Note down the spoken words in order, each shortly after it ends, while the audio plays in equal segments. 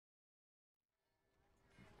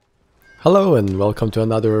Hello and welcome to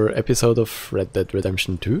another episode of Red Dead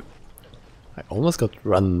Redemption 2. I almost got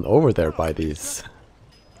run over there by these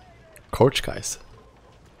coach guys.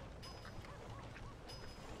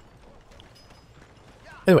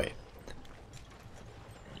 Anyway,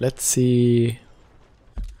 let's see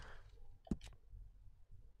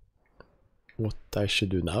what I should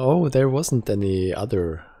do now. Oh, there wasn't any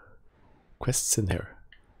other quests in here.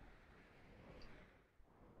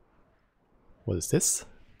 What is this?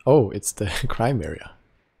 Oh, it's the crime area.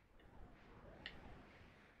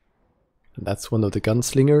 And that's one of the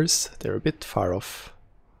gunslingers. They're a bit far off.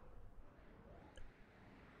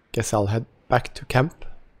 Guess I'll head back to camp.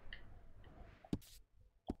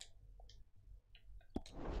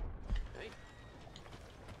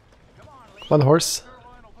 Come on, horse.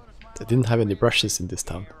 They didn't have any brushes in this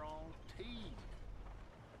town.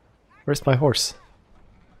 Where's my horse?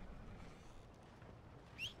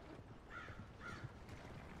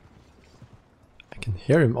 I can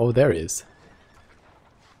hear him. Oh, there he is.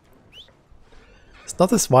 It's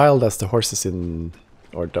not as wild as the horses in...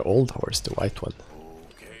 or the old horse, the white one.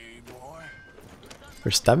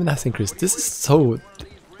 Her stamina has increased. This is so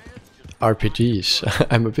RPG-ish.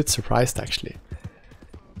 I'm a bit surprised actually.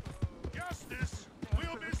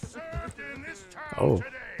 Oh.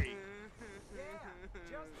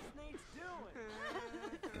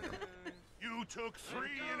 You took 3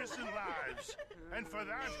 innocent lives, and for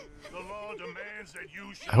that, the law demands that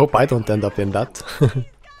you should. I hope I don't end up in that.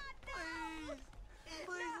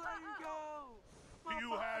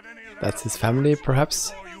 That's his family,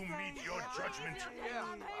 perhaps?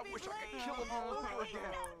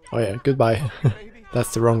 Oh yeah, goodbye.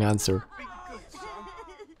 That's the wrong answer.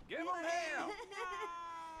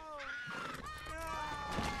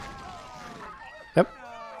 Yep.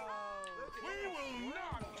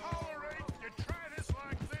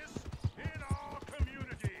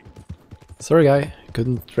 Sorry guy,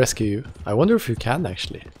 couldn't rescue you. I wonder if you can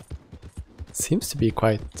actually. It seems to be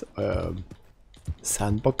quite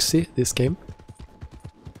sandboxy, this game.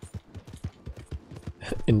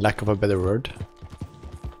 In lack of a better word.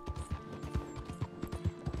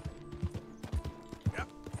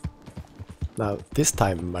 Now, this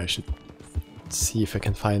time I should see if I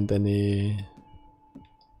can find any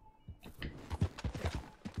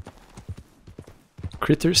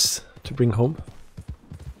critters to bring home.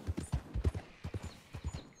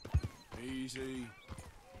 Easy.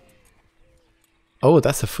 Oh,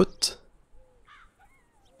 that's a foot.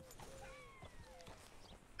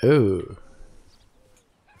 Oh.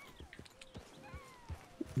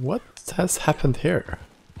 What has happened here?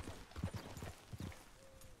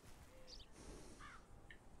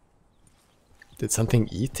 Did something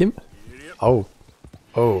eat him? Oh.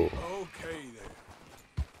 Oh. Okay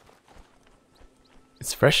then.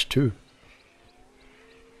 It's fresh too.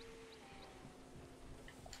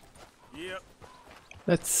 Yep.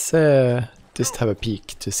 Let's just have a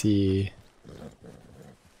peek to see.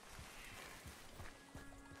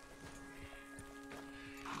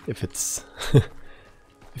 If it's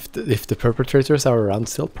if the perpetrators are around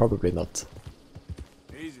still. Probably not.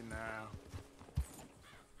 Easy now.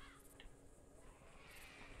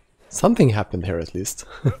 Something happened here at least.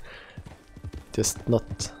 Just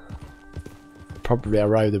not... probably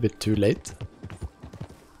arrived a bit too late.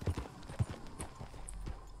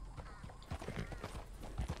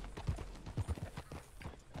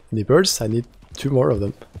 Any birds? I need 2 more of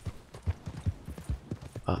them.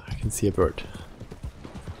 Ah, I can see a bird.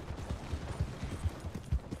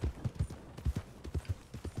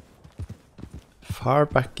 Far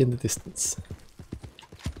back in the distance.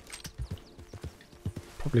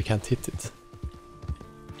 Probably can't hit it.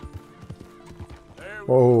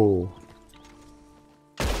 Whoa.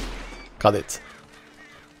 Got it.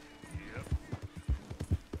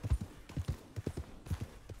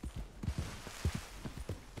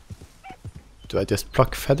 Do I just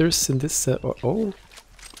pluck feathers in this? Oh.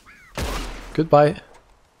 Goodbye.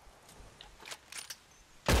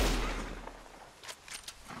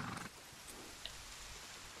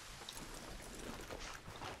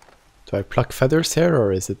 Do I pluck feathers here,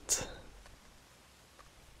 or is it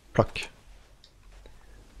pluck?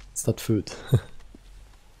 It's not food.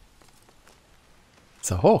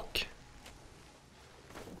 It's a hawk.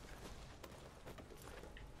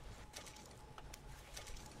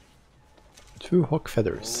 Two hawk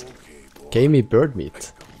feathers. Gamey bird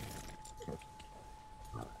meat.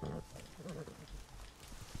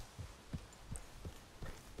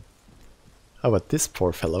 How about this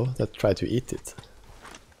poor fellow that tried to eat it?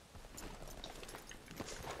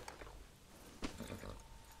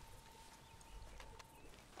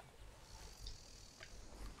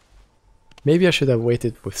 Maybe I should have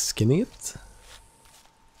waited with skinning it.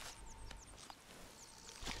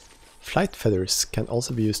 Flight feathers can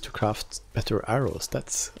also be used to craft better arrows.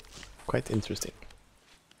 That's quite interesting.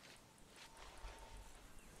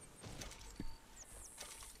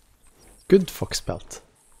 Good fox pelt.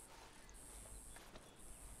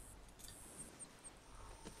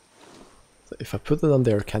 So if I put it on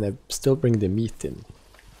there, can I still bring the meat in?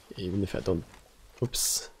 Even if I don't...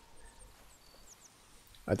 Oops.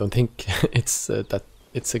 I don't think it's that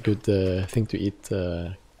it's a good thing to eat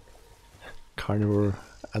carnivore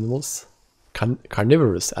animals.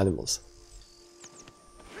 Carnivorous animals.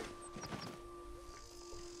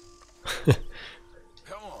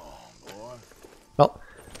 Come on, boy. Well,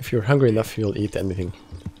 if you're hungry enough, you'll eat anything.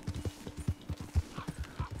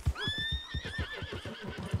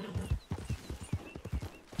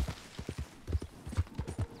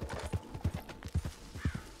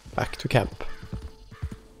 Back to camp.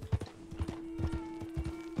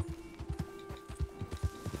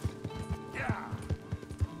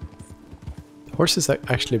 The horse is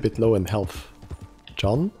actually a bit low in health.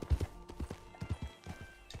 John?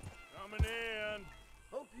 Coming in.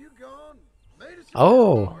 Hope you gone. Made us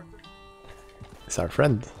Oh! It's our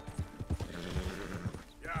friend.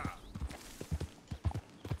 Yeah.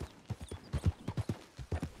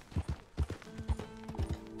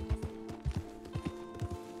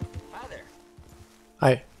 Hi there.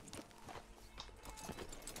 Hi.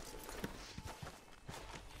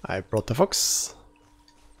 I brought the fox.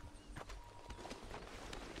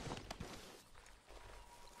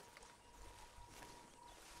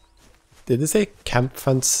 Did it say camp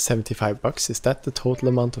funds 75 bucks? Is that the total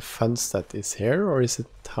amount of funds that is here, or is it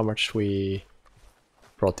how much we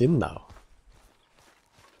brought in now?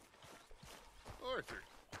 Arthur.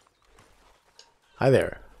 Hi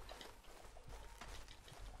there.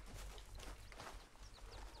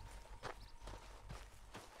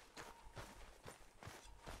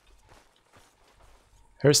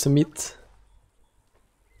 Here's some meat.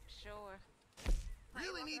 Sure.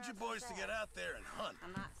 Really need you boys to get out there and hunt.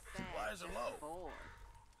 I'm not sad. Supplies are low. Bored.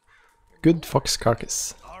 Good fox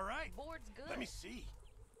carcass. All right. Bored's good. Let me see.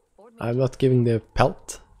 Bored I'm means not giving the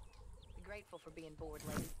pelt. be grateful for being bored,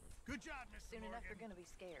 lady. Good job, Mr. Soon enough, you're Morgan. gonna be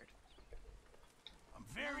scared. I'm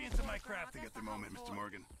very into my crafting at the moment, Mr.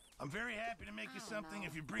 Morgan. I'm very happy to make you something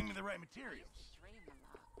if you bring me the right materials. Dream a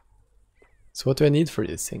lot. So what do I need for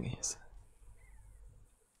these things?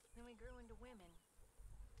 Then we grew into women.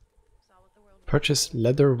 Saw what the world Purchase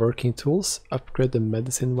leather working tools. Upgrade the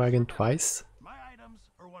medicine wagon twice. My items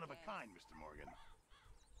are one of a kind, Mr. Morgan.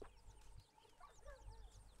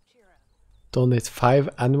 cheer up. Donate 5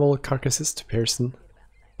 animal carcasses to Pearson.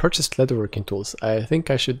 Purchase leatherworking tools. I think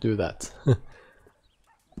I should do that.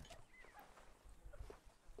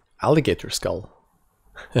 Alligator skull.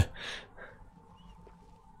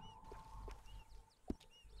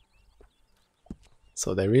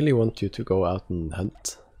 So they really want you to go out and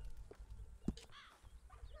hunt.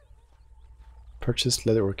 Purchase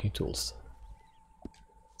leatherworking tools.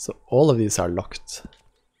 So all of these are locked.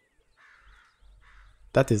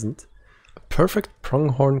 That isn't. A perfect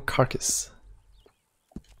pronghorn carcass.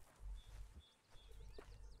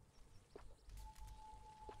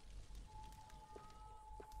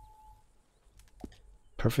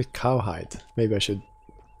 Perfect cowhide. Maybe I should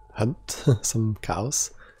hunt some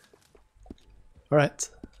cows. Alright.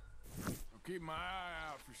 I'll keep my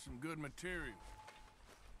eye out for some good material.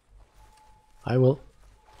 I will.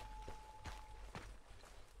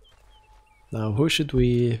 Now who should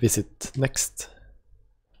we visit next?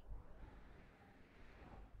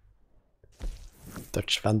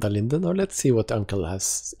 Dutch Vanda Linde? Or let's see what Uncle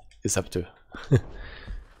is up to. He's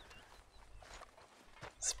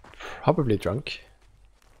probably drunk.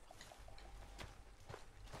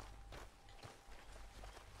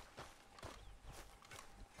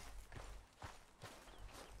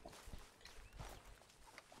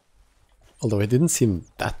 Although he didn't seem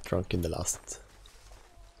that drunk in the last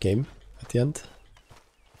game at the end.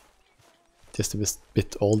 Just a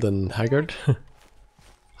bit old and haggard.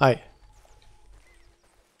 Hi.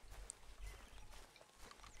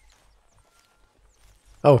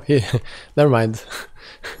 Oh, he... never mind.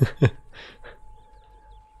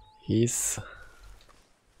 He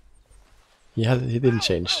didn't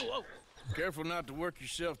change. Whoa, whoa. Careful not to work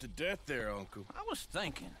yourself to death there, Uncle. I was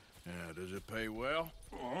thinking. Yeah, does it pay well?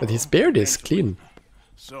 But his beard is clean.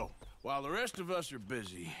 So, while the rest of us are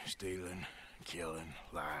busy stealing, killing,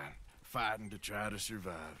 lying, fighting to try to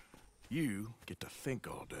survive, you get to think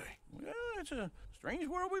all day. Well, it's a strange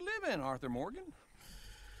world we live in, Arthur Morgan.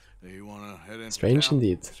 Do you want to head into Strange town?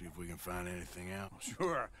 indeed. See if we can find anything out.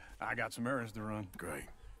 Sure, I got some errands to run. Great.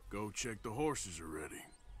 Go check the horses are ready.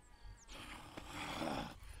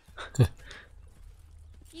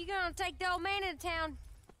 You gonna take the old man into town?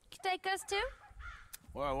 You take us too?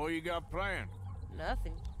 Well, what you got planned?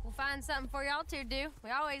 Nothing. We'll find something for y'all to do. We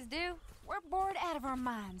always do. We're bored out of our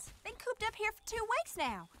minds. Been cooped up here for 2 weeks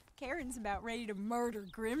now. Karen's about ready to murder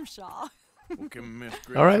Grimshaw. Well, can Miss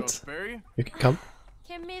All right. Grimshaw spare you? You can come.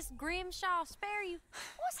 Can Miss Grimshaw spare you?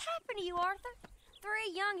 What's happened to you, Arthur? 3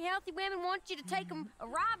 young, healthy women want you to take them a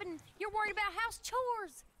robbing. You're worried about house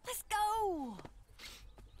chores. Let's go.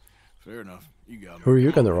 Fair enough. You got me. Who are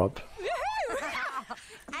you gonna rob?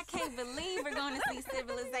 I can't believe we're going to see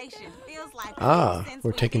civilization. Feels like Ah,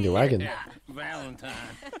 we're taking the wagon. Valentine.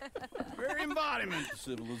 Very embodiment of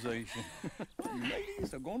civilization. You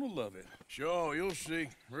ladies are gonna love it. Sure, you'll see.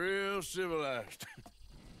 Real civilized.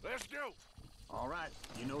 Let's go. All right,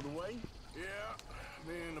 you know the way? Yeah,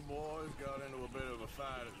 me and the boys got into a bit of a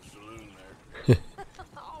fight at the saloon there.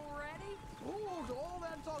 Already? Oh, so all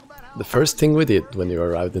that talk about how The first thing we did when you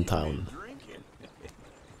arrived in town. drinking.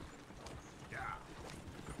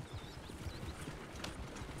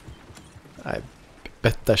 I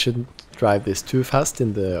bet I shouldn't drive this too fast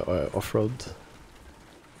in the off-road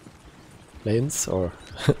lanes, or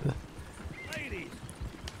Ladies,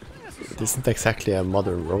 it isn't exactly a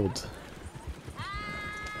modern road.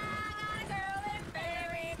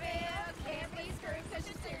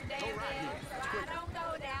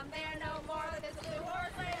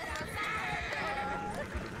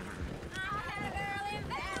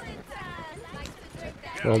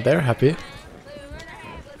 Well, they're happy.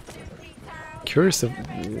 Curious of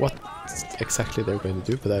what exactly they're going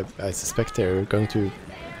to do, but I suspect they're going to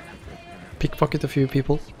pickpocket a few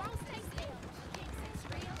people.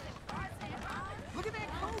 look at that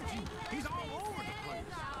coach. He's all over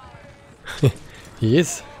the place. He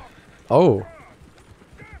is. Oh,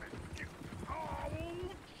 Oh,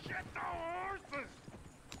 shit, the horses!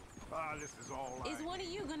 Ah, this is all right. Is one of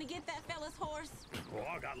you going to get that fella's horse? Oh,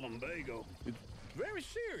 I got lumbago. It's very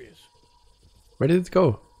serious. where did it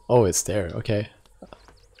go? Oh, it's there. Okay.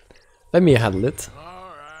 Let me handle it. All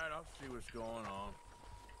right, I'll see what's going on.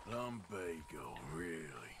 Lumbago,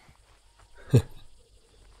 really?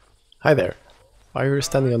 Hi there. Why are you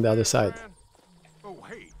standing on the other side? Oh,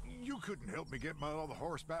 hey, you couldn't help me get my other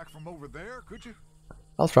horse back from over there, could you?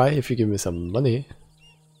 I'll try if you give me some money.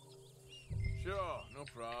 Sure, no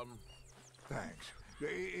problem. Thanks.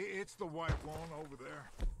 It's the white one over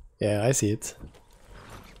there. Yeah, I see it.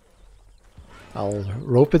 I'll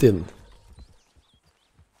rope it in.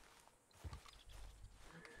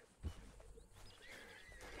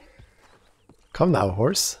 Come now,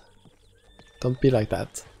 horse. Don't be like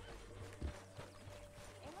that.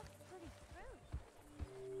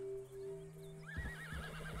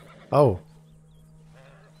 Oh,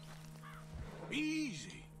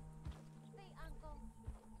 Easy.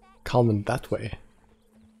 calm him that way.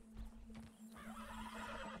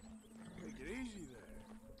 Take it easy there.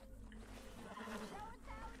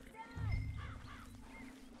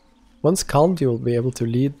 Once calmed, you will be able to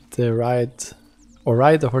lead the ride or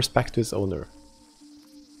ride the horse back to its owner.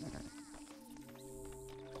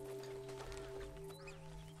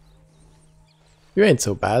 You ain't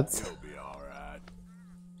so bad. You'll be all right.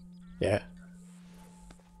 Yeah.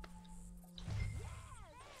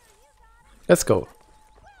 Let's go.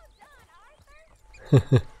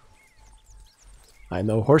 I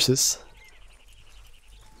know horses.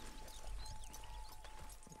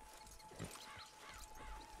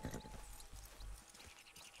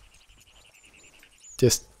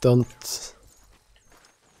 Just don't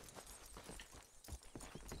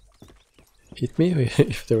hit me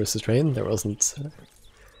if there was a train. There wasn't,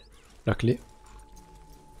 luckily.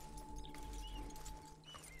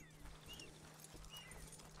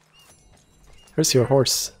 Here's your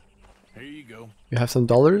horse. Here you go. You have some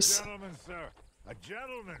dollars? Gentlemen, sir. A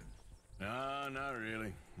gentleman. No, not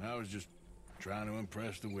really. I was just trying to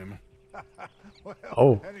impress the women. Well,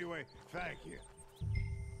 Oh. anyway, thank you.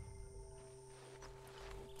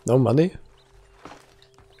 No money?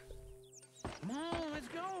 Come on, let's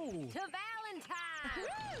go. To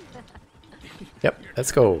Valentine! Yep,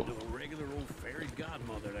 let's go. Little regular old fairy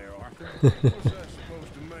godmother there, Arthur. What's that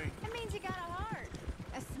supposed to mean? That means you got a heart.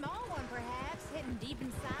 A small one, perhaps, hidden deep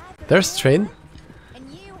inside. but There's a train.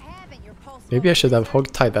 And you haven't your pulse. Maybe I should have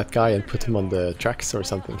hog-tied that guy and put him on the tracks or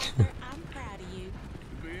something. I'm proud of you.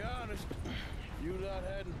 To be honest, if you lot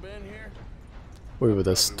hadn't been here, We would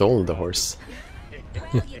have stolen the horse.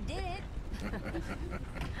 Well, you did.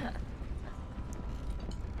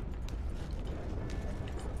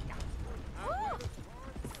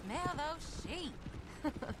 Smell those sheep.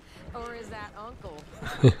 Or is that Uncle?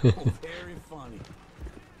 Oh, very funny.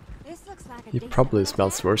 like a He decent probably little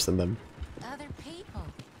smells town. worse than them. Other people.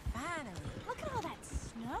 Finally. Look at all that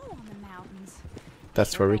snow on the mountains.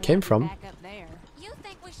 That's where we came from. Back up there. You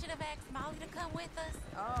think we should have asked Molly to come with us?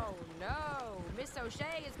 Oh no, Miss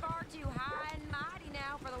O'Shea is far too high and mighty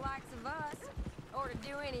now for the likes of us, or to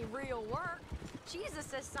do any real work. She's a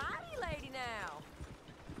society lady now.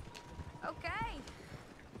 Okay,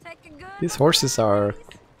 take a good. These look horses around, are ladies.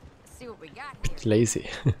 See what we got here. lazy.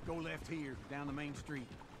 Go left here, down the main street.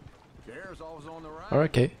 Sheriff's always on the right.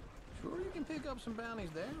 Okay. Sure, you can pick up some bounties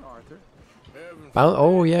there, Arthur.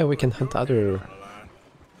 Oh yeah, we can hunt other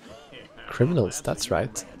criminals. That's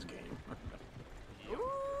right. Ooh,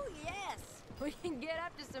 yes, we can get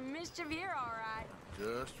up to some mischief here, all right.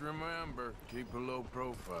 Just remember, keep a low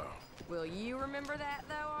profile. Will you remember that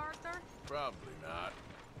though, Arthur? Probably not.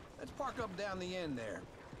 Let's park up down the end there,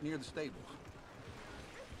 near the stables.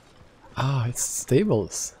 Ah, it's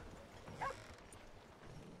stables.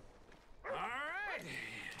 All right,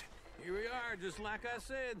 here we are, just like I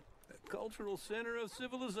said, the cultural center of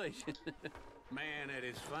civilization. Man at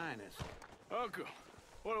his finest. Uncle,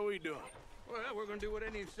 what are we doing? Well, we're gonna do what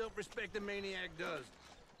any self-respecting maniac does.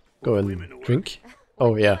 Go and drink.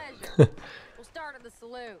 Oh yeah. Pleasure. We'll start at the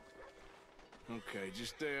saloon. Okay,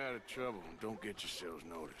 just stay out of trouble and don't get yourselves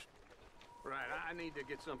noticed. Right, I need to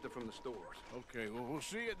get something from the stores. Okay, well, we'll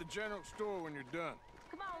see you at the general store when you're done.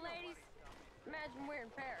 Come on, ladies. Imagine we're in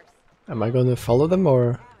Paris. Am I gonna follow them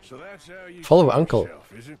or? So that's how you Follow see Uncle.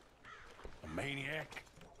 yourself, is it? A maniac?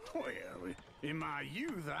 Well, in my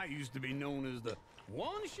youth, I used to be known as the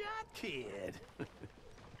one-shot kid.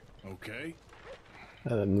 Okay,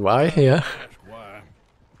 And why? Yeah. ask why.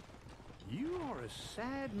 You are a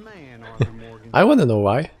sad man, Arthur Morgan. I wanna know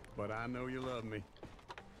why. But I know you love me.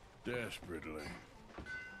 Desperately.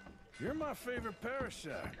 You're my favorite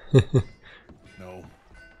parasite. No,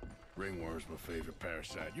 ringworm's my favorite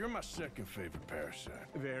parasite. You're my second favorite parasite.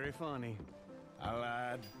 Very funny. I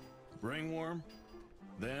lied. Ringworm,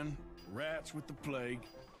 then rats with the plague,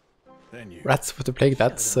 then you. Rats with the plague.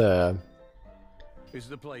 That's This is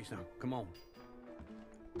the place now. Come on.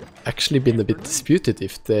 actually been a bit disputed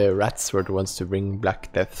if the rats were the ones to bring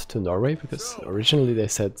Black Death to Norway, because originally they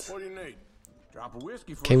said What do you need? Drop of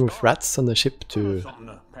whiskey for came a with start. rats on the ship to Something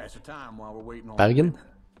to pass the time while we're waiting on Bergen.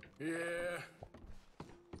 Yeah.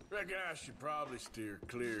 Reckon I should probably steer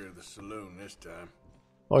clear of the saloon this time.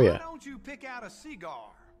 Oh Why yeah. don't you pick out a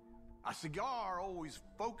cigar? A cigar always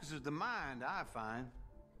focuses the mind, I find.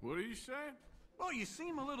 What are you saying? Well, you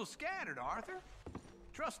seem a little scattered, Arthur.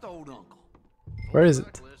 Trust old uncle. Where is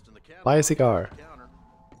it? Buy a cigar.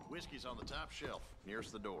 Whiskey's on the top shelf,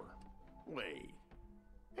 nearest the door. Wait.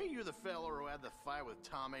 Hey, you the fella who had the fight with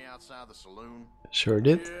Tommy outside the saloon? Sure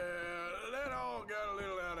did. Yeah, that all got a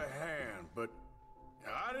little out of hand, but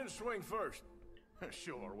I didn't swing first.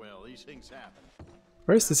 Sure, well, these things happen.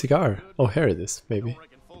 Where's the cigar? Oh, here it is, maybe. Don't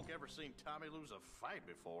reckon folk ever seen Tommy lose a fight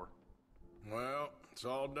before. Well, it's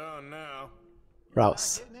all done now.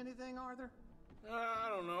 Rouse. Getting anything, Arthur? I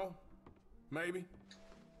don't know. Maybe.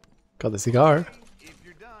 Got a cigar. If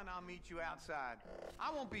you're done, I'll meet you outside.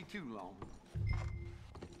 I won't be too long.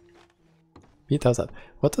 Meet outside.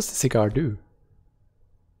 What does the cigar do?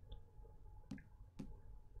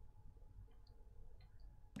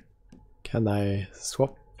 Can I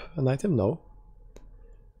swap an item? No.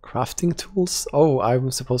 Crafting tools? Oh, I'm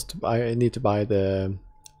supposed to buy. I need to buy the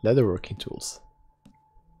leatherworking tools.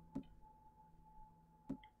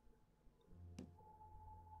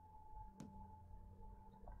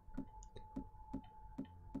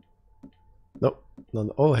 No,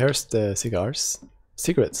 no. Oh, here's the cigars.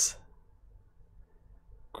 Cigarettes.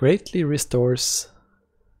 Greatly restores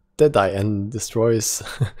Deadeye and destroys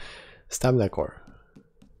stamina core.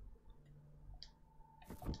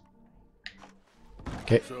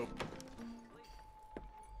 Okay. So,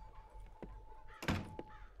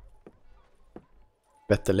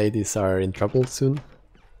 Bet the ladies are in trouble soon.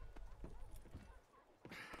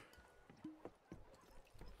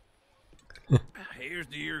 Here's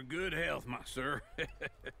to your good health, my sir.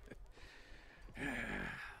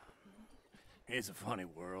 It's a funny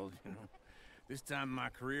world, you know. This time in my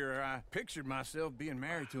career, I pictured myself being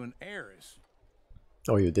married to an heiress.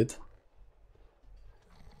 Oh, you did?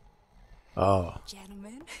 Oh.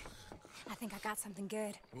 Gentlemen, I think I got something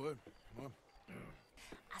good. what?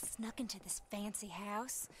 I snuck into this fancy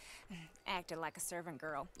house. Acted like a servant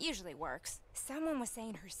girl. Usually works. Someone was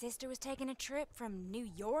saying her sister was taking a trip from New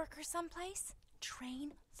York or someplace.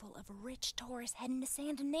 Train full of rich tourists heading to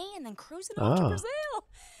Saint Denis and then cruising off to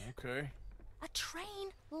Brazil. Okay. A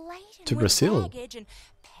train laden To with Brazil? baggage and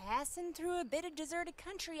passing through a bit of deserted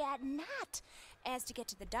country at night. as to get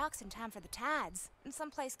to the docks in time for the tides, in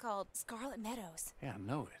some place called Scarlet Meadows. Yeah, I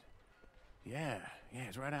know it. Yeah,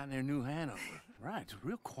 it's right out near New Hanover. Right, it's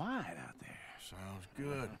real quiet out there. Sounds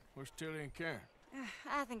good. Where's Tilly and Karen?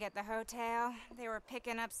 I think at the hotel. They were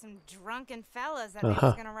picking up some drunken fellas that they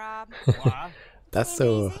was gonna rob. Why? That's Seem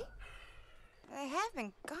so. easy. They have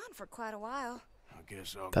been gone for quite a while. I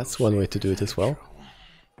guess I'll That's go one see way if to do there's it as any well. trouble.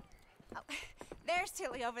 Oh, there's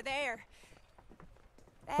Tilly over there.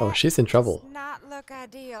 Oh, That she's in trouble. does not look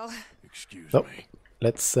ideal. Excuse Nope. me.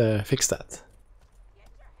 Let's fix that.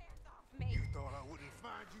 Me. Thought I wouldn't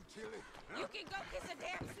find you, Tilly. You can go kiss a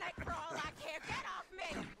damn snake for all I care. Get off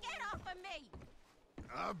me! Get off of me!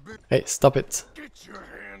 I've been. Hey, stop it. Get your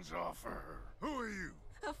hands off of her. Who are you?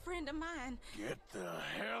 A friend of mine. Get the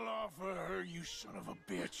hell off of her, you son of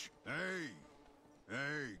a bitch.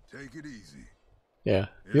 Hey, take it easy. Yeah,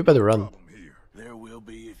 you There's better no run. problem here. There will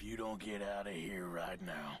be if you don't get out of here right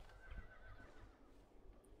now.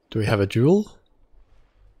 Do we have a duel?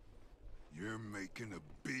 You're making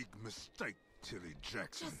a big mistake, Tilly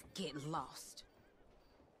Jackson. Just get lost.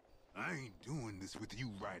 I ain't doing this with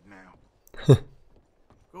you right now.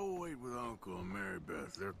 Go wait with Uncle and Mary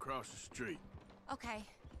Beth. They're across the street. Okay.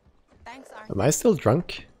 Thanks, Arthur. Am I still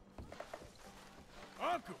drunk?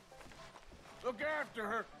 Uncle! Look after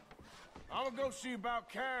her. I'm gonna go see about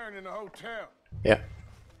Karen in the hotel. Yeah.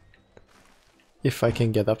 If I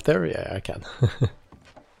can get up there, yeah, I can.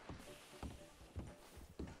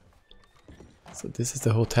 So this is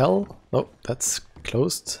the hotel. No, that's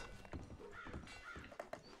closed.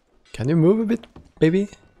 Can you move a bit, baby?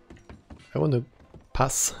 I want to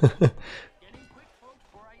pass.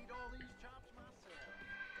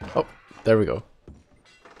 Oh, there we go.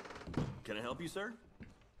 Can I help you, sir?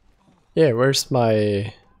 Yeah, where's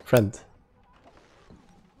my friend?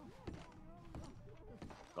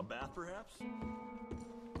 A bath, perhaps?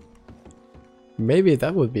 Maybe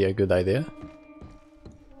that would be a good idea.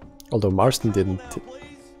 Although Marston didn't Now,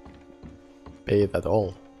 please. bathe at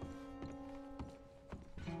all.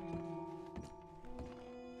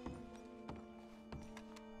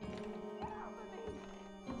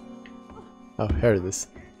 Oh, here it is.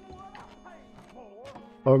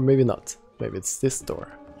 Or maybe not. Maybe it's this door.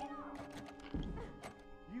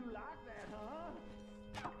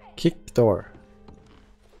 Kick door.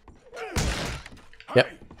 Yep.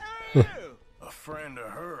 A friend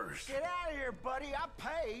of hers. Get out of here, buddy. I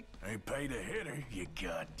paid. Ain't paid to hit her, you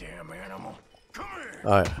goddamn animal. Come here.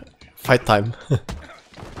 Oh, yeah. Fight time. I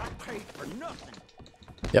paid for nothing.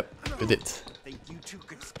 Yep, we did. Think you two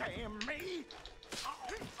could stand me?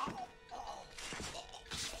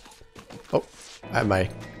 Oh, am I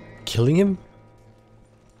killing him?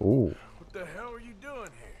 Ooh, What the hell are you doing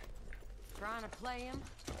here? Trying to play him?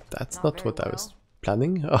 that's Not not very what I was well.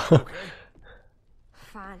 planning. Okay.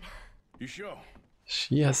 Fine. You sure?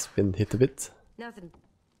 She has been hit a bit. Nothing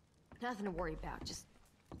to worry about. Just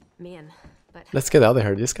men. But Let's get out of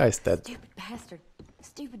here. This guy's dead.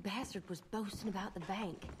 stupid bastard was boasting about the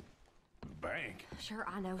bank. Bank. Sure,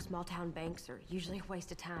 I know small town banks are usually a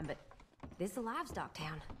waste of time, but this is a livestock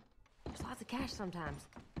town. There's lots of cash sometimes.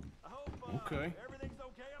 Okay. Everything's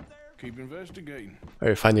okay up there? Keep investigating. Are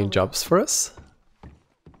you finding jobs for us?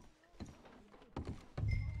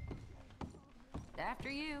 After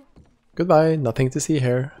you. Goodbye. Nothing to see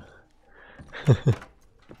here.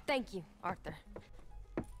 Thank you, Arthur.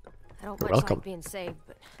 I don't You're much welcome. like being saved,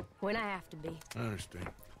 but when I have to be. I understand.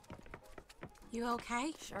 You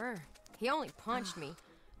okay? Sure. He only punched me.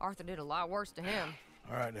 Arthur did a lot worse to him.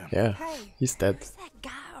 All right then. Yeah, Hey, he's dead. who's that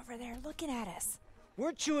guy over there looking at us?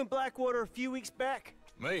 Weren't you in Blackwater a few weeks back?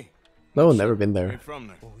 Me? No, never been there. Ain't from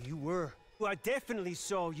there. Oh, you were. Well, I definitely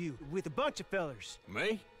saw you with a bunch of fellers.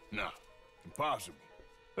 Me? No. Impossible.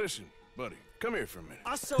 Listen, buddy, come here for a minute.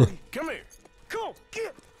 I saw you. Come here. Come on,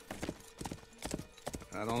 get.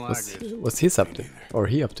 I don't like it. What's he up to? Or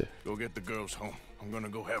he up to? Go get the girls home. I'm gonna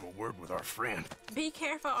go have a word with our friend. Be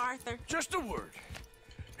careful, Arthur. Just a word.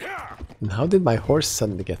 Yeah. And how did my horse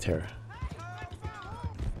suddenly get here?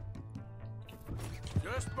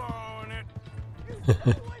 Just borrowing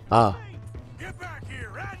it. Ah, Get back here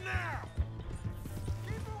right now.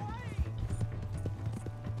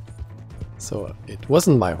 so it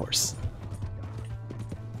wasn't my horse.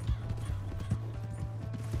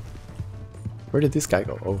 Where did this guy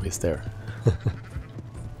go? Oh, he's there.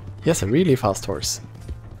 He has a really fast horse.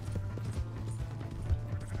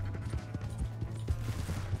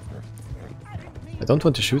 I don't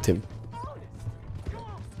want to shoot him.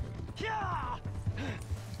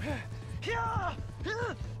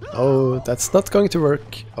 Oh, that's not going to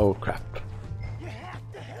work. Oh, crap. You have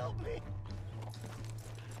to help me.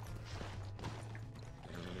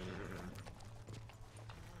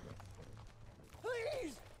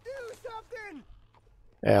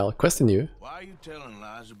 I'll question you. Why are you telling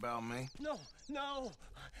lies about me? No, no.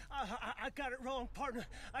 I got it wrong, partner.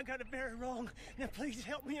 I got it very wrong. Now please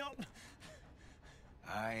help me out.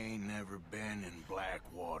 I ain't never been in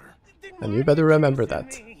Blackwater. And you better remember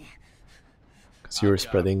that. Because you're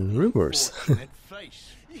spreading rumors.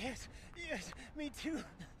 Face. Yes, yes, me too.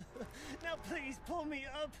 Now please pull me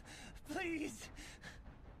up. Please.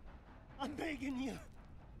 I'm begging you.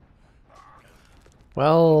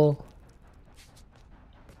 Well...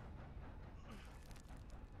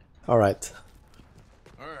 Alright.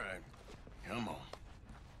 Alright, come on.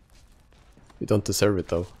 You don't deserve it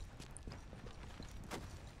though.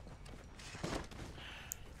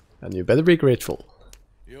 And you better be grateful.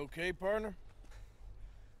 You okay, partner?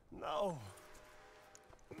 No.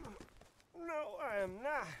 No, I am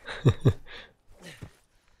not.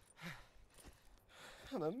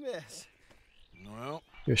 I'm a mess. Well,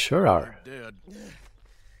 You sure are. dead.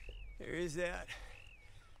 There is that.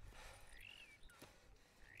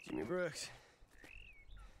 Jimmy Brooks.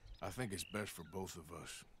 I think it's best for both of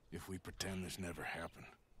us if we pretend this never happened.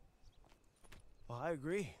 Well, I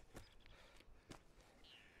agree.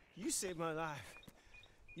 You saved my life.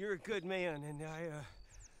 You're a good man, and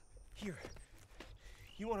here.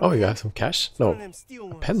 You want? Oh, you have some cash? No,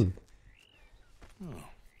 a pen. Oh.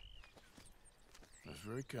 That's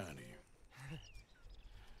very kind of you.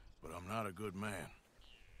 But I'm not a good man,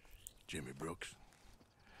 Jimmy Brooks.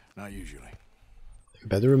 Not usually. You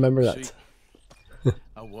better remember that. See,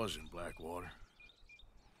 I was in Blackwater.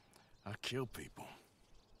 I killed people.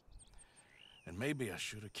 And maybe I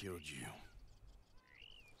should have killed you.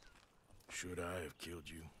 Should I have killed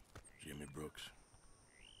you, Jimmy Brooks?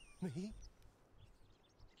 Me?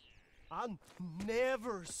 I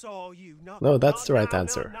never saw you. No, that's the right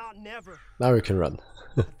answer. Not never. Now we can run.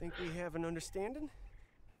 I think we have an understanding.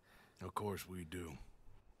 Of course we do.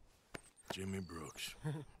 Jimmy Brooks.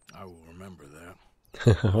 I will remember that.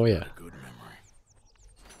 Oh yeah. A good memory.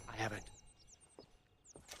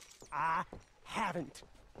 I haven't.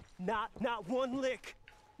 Not one lick.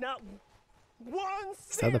 Not one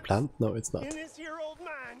Is that a plant? No, it's not. in this here old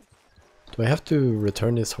mind. Do I have to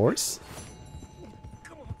return this horse?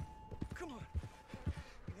 Come on. Come on.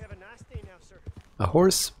 You have a nice day now, sir. A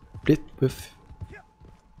horse split with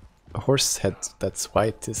a horse head that's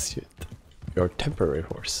white is your temporary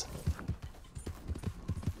horse.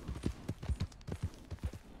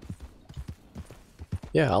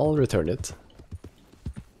 Yeah, I'll return it.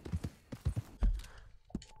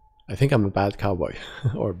 I think I'm a bad cowboy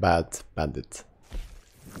or bad bandit.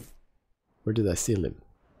 Where did I steal him?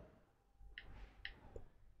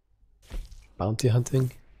 Bounty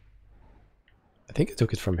hunting? I think I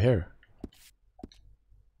took it from here.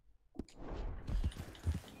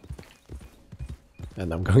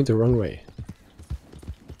 And I'm going the wrong way.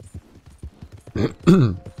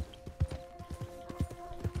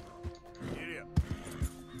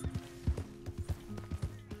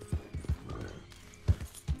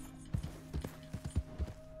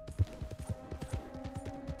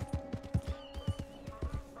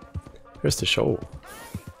 Here's the show.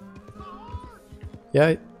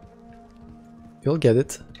 Yeah, you'll get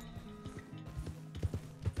it.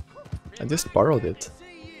 I just borrowed it.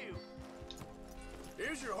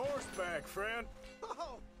 Here's your horseback, friend.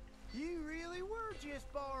 Oh, you really were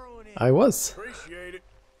just borrowing it. I was. Appreciate it.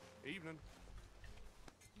 Evening.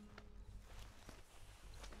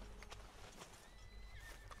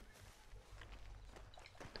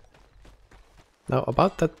 Now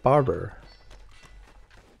about that barber.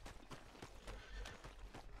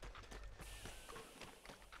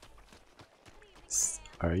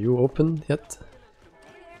 Are you open yet?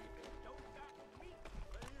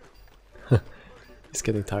 He's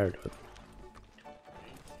getting tired of it.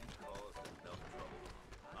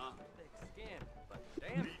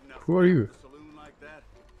 Who are you? Saloon like that?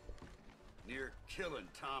 Near killing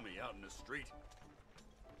Tommy out in the street.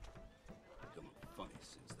 Becoming funny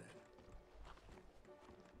since then.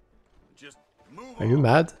 Just move on. Are you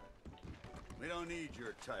mad? We don't need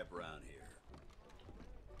your type around here.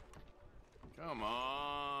 Come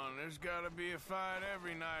on, there's gotta be a fight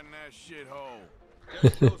every night in that shithole.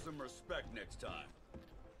 Just show some respect next time.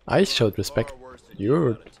 I showed respect.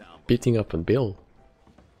 You're beating up on Bill.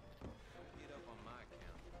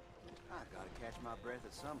 I gotta catch my breath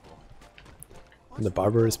at some point. And the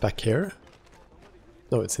barber is back here?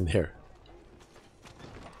 No, it's in here.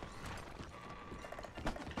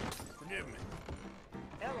 Forgive me.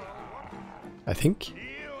 I think. You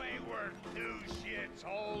ain't worth two shits,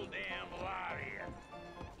 whole damn lot here.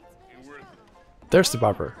 You're worth There's the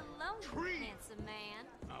barber. Hello, handsome man.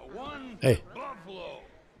 one Hey, buffalo,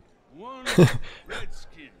 one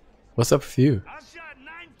redskin. what's up with you? I shot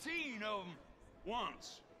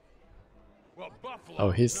Well, buffalo,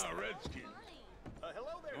 Oh, he's not redskin.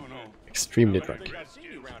 Oh, no. extremely drunk. I've seen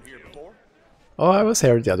you around here before. Oh, I was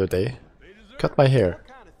here the other day. Cut my hair.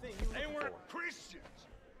 They weren't Christians,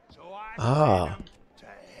 so I Ah. sent them to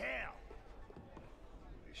hell.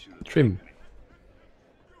 They should have Trim. taken me.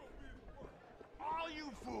 All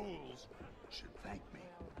you fools should thank me.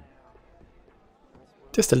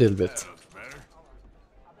 Just a little bit. That looks better.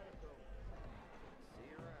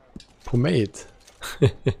 Pomade.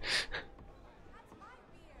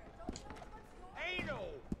 Ain't no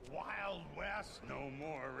Wild West no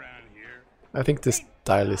more around here. I think this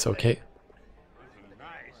style is okay. This is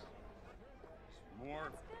nice. It's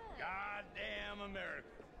more goddamn America.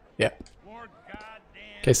 Yeah. More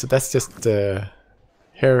goddamn Okay, so that's just the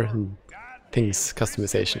hair and things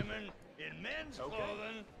customization. women in men's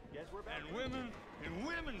clothing and women in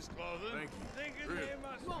women's clothing thinking they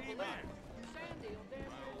must be men.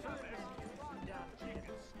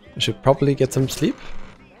 I should probably get some sleep.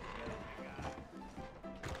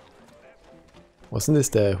 Wasn't this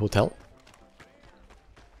the hotel?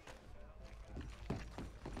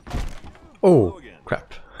 Oh,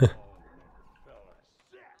 crap.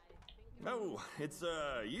 Oh, it's,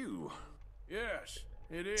 you. Yes,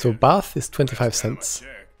 it is. So bath is 25 Last time I cents.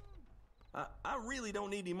 checked. I really don't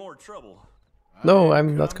need any more trouble. No, I I'm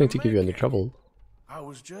didn't not come going to give you any make trouble. I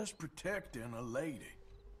was just protecting a lady.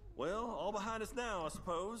 Well, all behind us now, I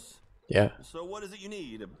suppose. Yeah, So what is it you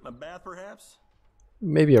need? A bath, perhaps?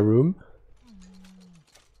 maybe a room.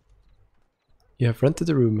 You have rented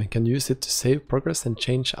a room and can use it to save progress and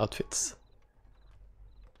change outfits.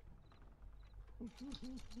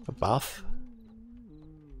 A bath?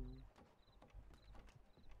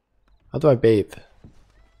 How do I bathe?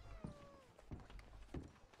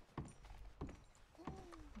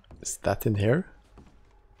 Is that in here?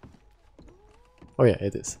 Oh yeah,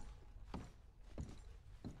 it is.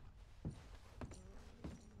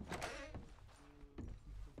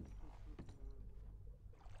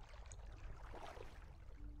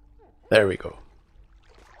 There we go.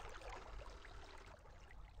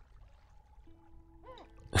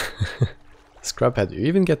 Scrubhead, you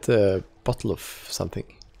even get a bottle of something.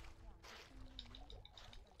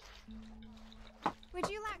 Would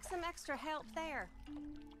you like some extra help there?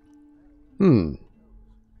 Hmm,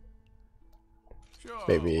 Sure,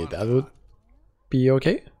 maybe why that not? would be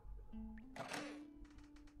okay.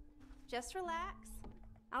 Just relax.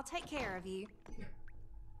 I'll take care of you.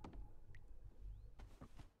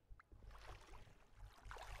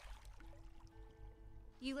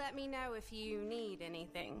 You let me know if you need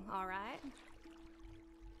anything, all right?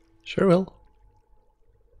 Sure will.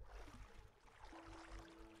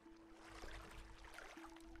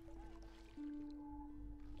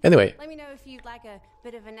 Anyway, Let me know if you'd like a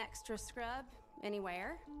bit of an extra scrub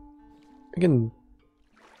anywhere. we can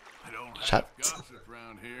I don't Chat. have gossip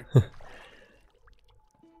around here.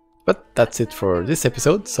 But that's it for this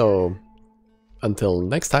episode, so until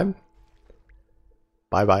next time,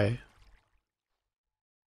 bye bye.